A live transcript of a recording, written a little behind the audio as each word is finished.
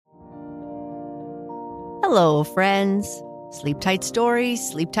Hello, friends. Sleep Tight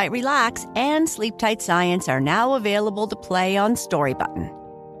Stories, Sleep Tight Relax, and Sleep Tight Science are now available to play on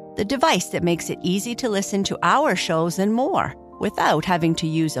Storybutton, the device that makes it easy to listen to our shows and more without having to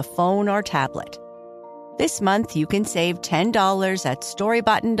use a phone or tablet. This month, you can save $10 at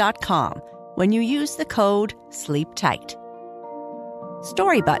storybutton.com when you use the code SLEEPTIGHT.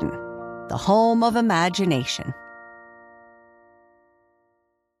 Storybutton, the home of imagination.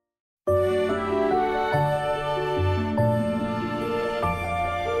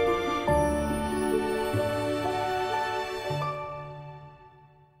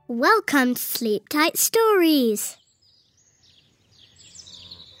 Welcome to Sleep Tight Stories.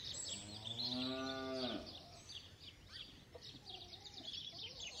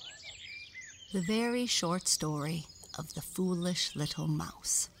 The very short story of the foolish little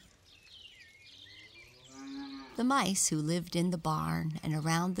mouse. The mice who lived in the barn and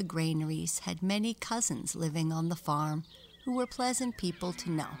around the granaries had many cousins living on the farm who were pleasant people to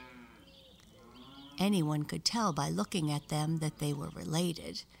know. Anyone could tell by looking at them that they were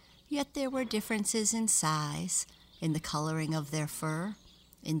related, yet there were differences in size, in the coloring of their fur,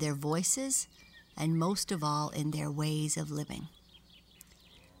 in their voices, and most of all in their ways of living.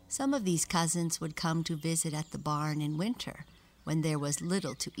 Some of these cousins would come to visit at the barn in winter when there was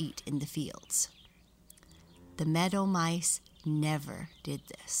little to eat in the fields. The meadow mice never did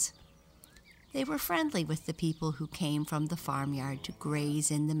this. They were friendly with the people who came from the farmyard to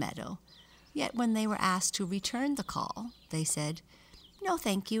graze in the meadow, yet when they were asked to return the call, they said, "No,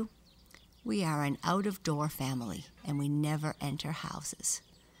 thank you. We are an out-of-door family, and we never enter houses.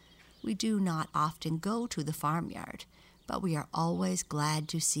 We do not often go to the farmyard, but we are always glad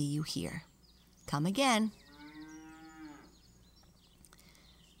to see you here. Come again."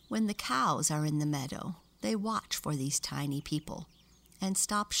 When the cows are in the meadow, they watch for these tiny people and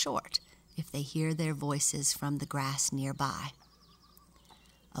stop short if they hear their voices from the grass nearby.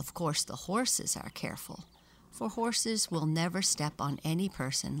 Of course, the horses are careful, for horses will never step on any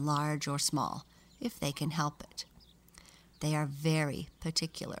person, large or small, if they can help it. They are very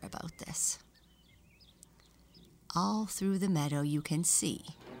particular about this. All through the meadow you can see,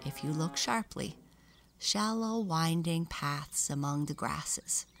 if you look sharply, shallow winding paths among the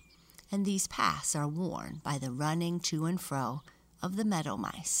grasses, and these paths are worn by the running to and fro of the meadow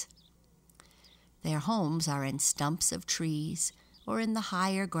mice. Their homes are in stumps of trees or in the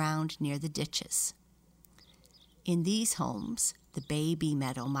higher ground near the ditches. In these homes, the baby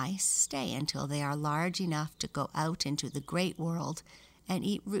meadow mice stay until they are large enough to go out into the great world and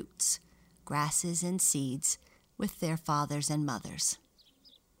eat roots, grasses, and seeds with their fathers and mothers.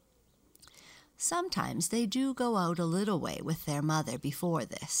 Sometimes they do go out a little way with their mother before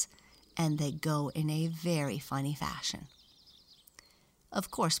this, and they go in a very funny fashion. Of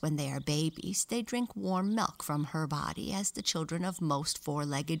course, when they are babies, they drink warm milk from her body, as the children of most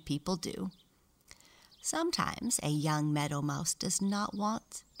four-legged people do. Sometimes a young meadow mouse does not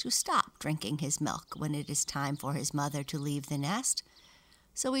want to stop drinking his milk when it is time for his mother to leave the nest,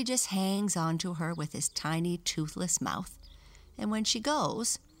 so he just hangs on to her with his tiny toothless mouth, and when she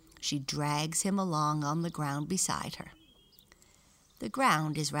goes, she drags him along on the ground beside her. The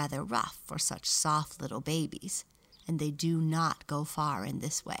ground is rather rough for such soft little babies, and they do not go far in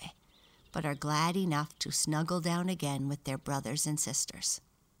this way, but are glad enough to snuggle down again with their brothers and sisters.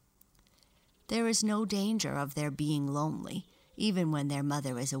 There is no danger of their being lonely, even when their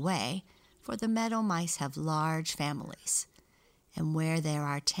mother is away, for the meadow mice have large families, and where there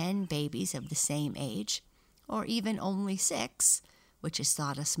are 10 babies of the same age, or even only 6, which is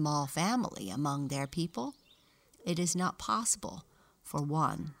thought a small family among their people, it is not possible for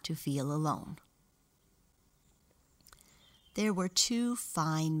one to feel alone. There were 2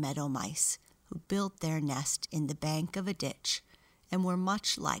 fine meadow mice who built their nest in the bank of a ditch and were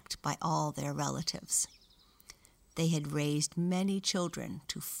much liked by all their relatives. They had raised many children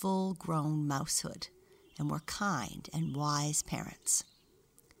to full-grown mousehood and were kind and wise parents.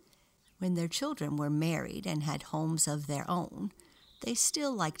 When their children were married and had homes of their own, they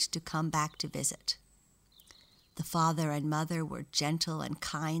still liked to come back to visit. The father and mother were gentle and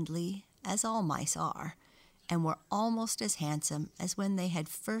kindly, as all mice are, and were almost as handsome as when they had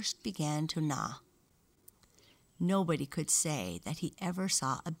first began to gnaw. Nobody could say that he ever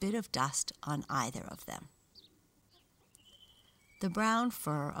saw a bit of dust on either of them. The brown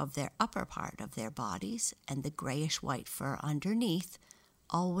fur of their upper part of their bodies and the grayish-white fur underneath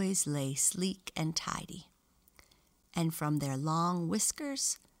always lay sleek and tidy, and from their long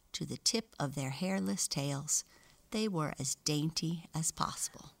whiskers to the tip of their hairless tails, they were as dainty as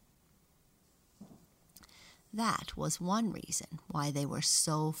possible. That was one reason why they were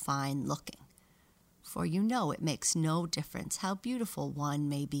so fine-looking, For you know it makes no difference how beautiful one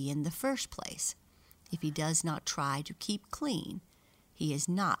may be in the first place. If he does not try to keep clean, he is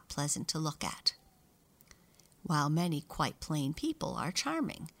not pleasant to look at. While many quite plain people are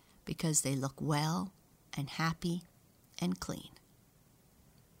charming because they look well and happy and clean.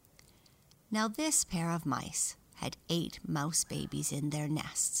 Now this pair of mice had 8 mouse babies in their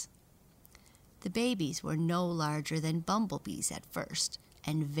nests. The babies were no larger than bumblebees at first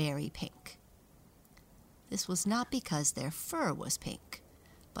and very pink. This was not because their fur was pink,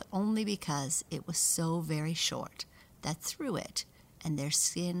 but only because it was so very short that through it and their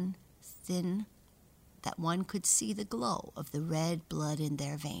skin thin that one could see the glow of the red blood in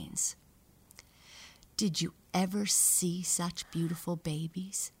their veins. "Did you ever see such beautiful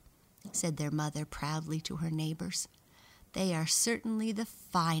babies?" said their mother proudly to her neighbors. "They are certainly the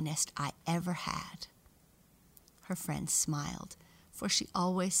finest I ever had." Her friends smiled, for she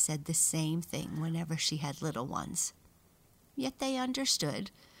always said the same thing whenever she had little ones. Yet they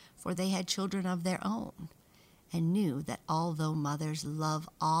understood, for they had children of their own, and knew that although mothers love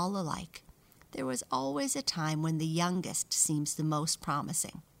all alike, there was always a time when the youngest seems the most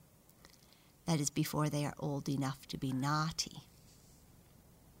promising. That is before they are old enough to be naughty.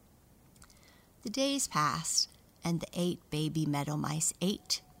 The days passed, and the 8 baby meadow mice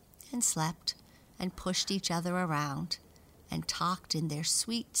ate and slept and pushed each other around and talked in their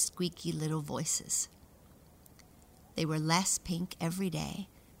sweet, squeaky little voices. They were less pink every day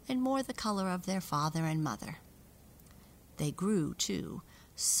and more the color of their father and mother. They grew, too,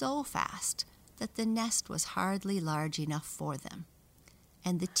 so fast that the nest was hardly large enough for them,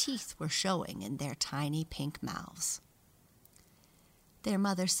 and the teeth were showing in their tiny pink mouths. Their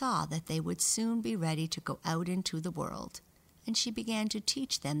mother saw that they would soon be ready to go out into the world, and she began to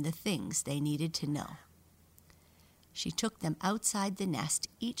teach them the things they needed to know. She took them outside the nest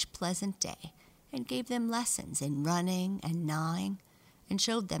each pleasant day and gave them lessons in running and gnawing, and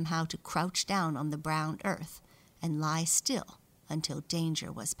showed them how to crouch down on the brown earth and lie still until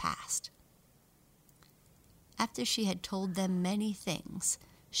danger was past. After she had told them many things,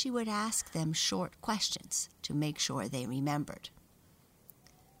 she would ask them short questions to make sure they remembered.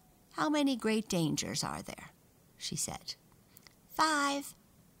 "How many great dangers are there?" she said. "5,"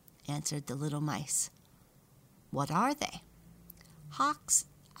 answered the little mice. "What are they?" "Hawks,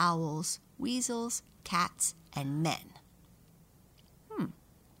 owls, weasels, cats, and men."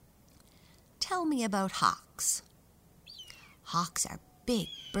 "Tell me about hawks." "Hawks are big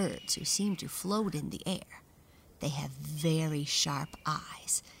birds who seem to float in the air. They have very sharp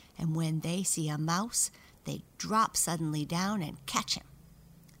eyes, and when they see a mouse, they drop suddenly down and catch him.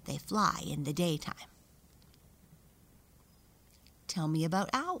 They fly in the daytime." "Tell me about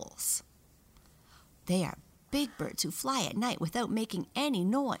owls." "They are big birds who fly at night without making any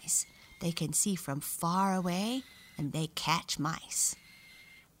noise. They can see from far away, and they catch mice."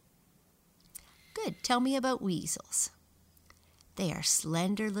 "Good. Tell me about weasels." "They are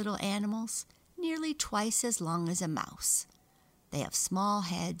slender little animals, nearly twice as long as a mouse. They have small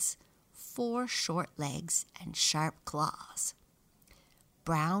heads, 4 short legs, and sharp claws.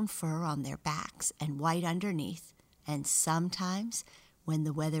 Brown fur on their backs and white underneath, and sometimes, when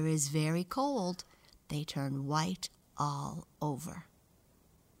the weather is very cold, they turn white all over."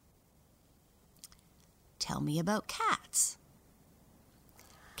 "Tell me about cats."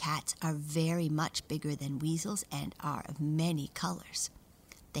 "Cats are very much bigger than weasels and are of many colors.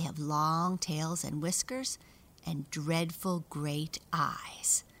 They have long tails and whiskers and dreadful great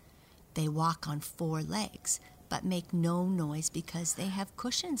eyes. They walk on 4 legs, but make no noise because they have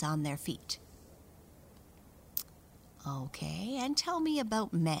cushions on their feet." "Okay, and tell me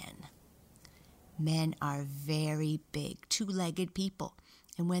about men." "Men are very big, 2-legged people,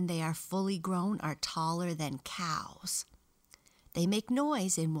 and when they are fully grown are taller than cows. They make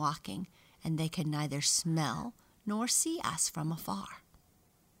noise in walking, and they can neither smell nor see us from afar."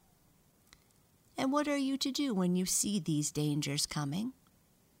 "And what are you to do when you see these dangers coming?"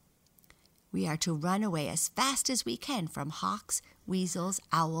 "We are to run away as fast as we can from hawks, weasels,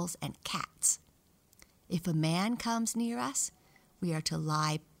 owls, and cats. If a man comes near us, we are to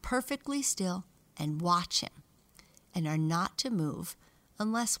lie perfectly still and watch him, and are not to move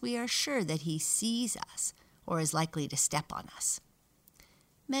unless we are sure that he sees us or is likely to step on us.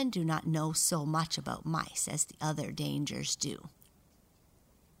 Men do not know so much about mice as the other dangers do."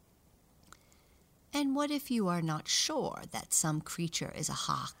 "And what if you are not sure that some creature is a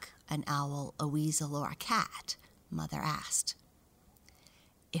hawk, an owl, a weasel, or a cat?" Mother asked.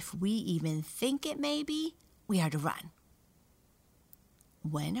 "If we even think it may be, we are to run."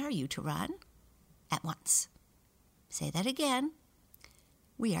 "When are you to run?" "At once." "Say that again."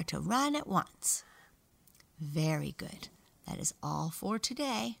 "We are to run at once." Very good. That is all for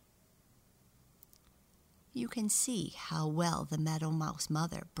today. You can see how well the Meadow Mouse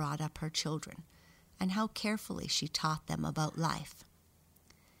mother brought up her children and how carefully she taught them about life.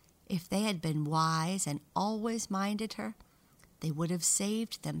 If they had been wise and always minded her, they would have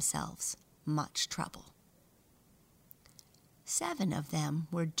saved themselves much trouble. 7 of them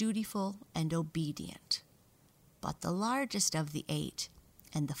were dutiful and obedient, but the largest of the 8,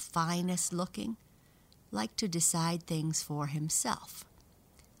 and the finest looking, liked to decide things for himself,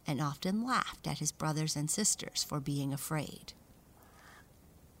 and often laughed at his brothers and sisters for being afraid.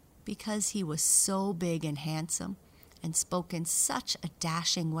 Because he was so big and handsome, and spoke in such a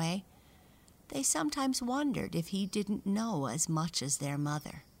dashing way, they sometimes wondered if he didn't know as much as their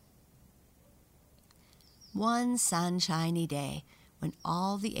mother. One sunshiny day, when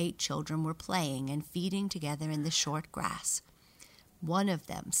all the 8 children were playing and feeding together in the short grass, one of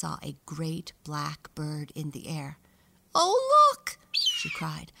them saw a great black bird in the air. "Oh, look!" she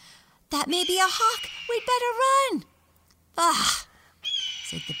cried. "That may be a hawk. We'd better run." "Ah!"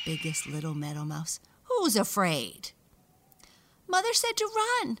 said the biggest little Meadow Mouse. "Who's afraid?" "Mother said to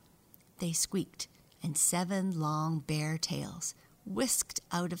run," they squeaked, and 7 long bare tails whisked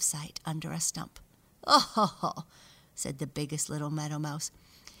out of sight under a stump. "Oh," said the biggest little Meadow Mouse,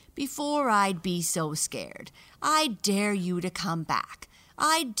 "before I'd be so scared, I dare you to come back.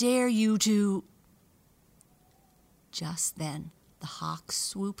 I dare you to—" Just then the hawk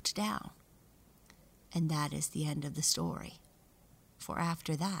swooped down, and that is the end of the story. For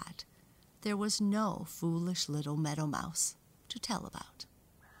after that, there was no foolish little Meadow Mouse to tell about.